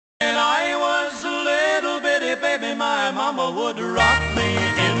baby, my mama would rock me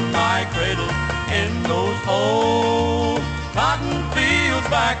in my cradle in those old cotton fields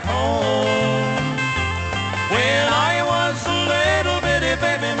back home. When I was a little bitty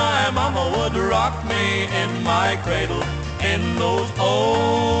baby, my mama would rock me in my cradle in those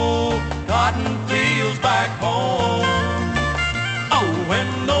old cotton fields back home. Oh, when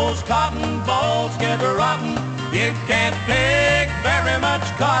those cotton balls get rotten, you can't pick very much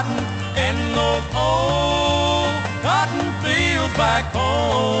cotton in those old cotton fields back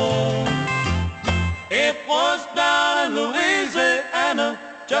home. It was down in Louisiana,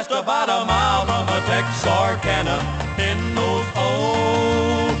 just about a mile from Texarkana, in those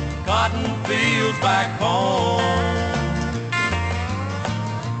old cotton fields back home.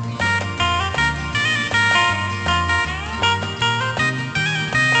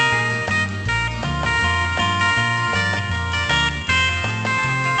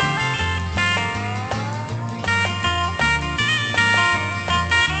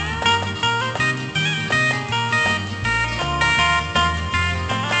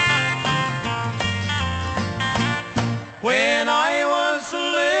 When I was a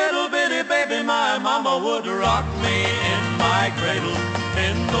little bitty baby, my mama would rock me in my cradle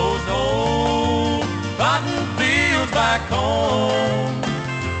in those old cotton fields back home.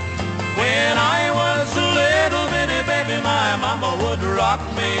 When I was a little bitty baby, my mama would rock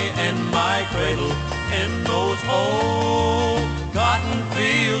me in my cradle in those old cotton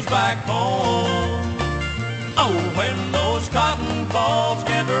fields back home. Oh, when those cotton balls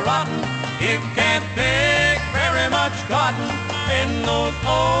get rotten, you can't pick very much cotton in those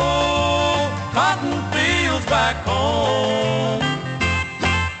old cotton fields back home.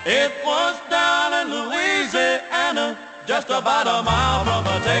 It was down in Louisiana, just about a mile from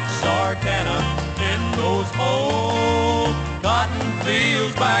Texarkana, in those old cotton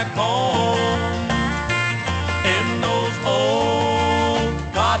fields back home. In those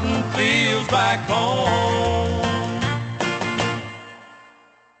old cotton fields back home.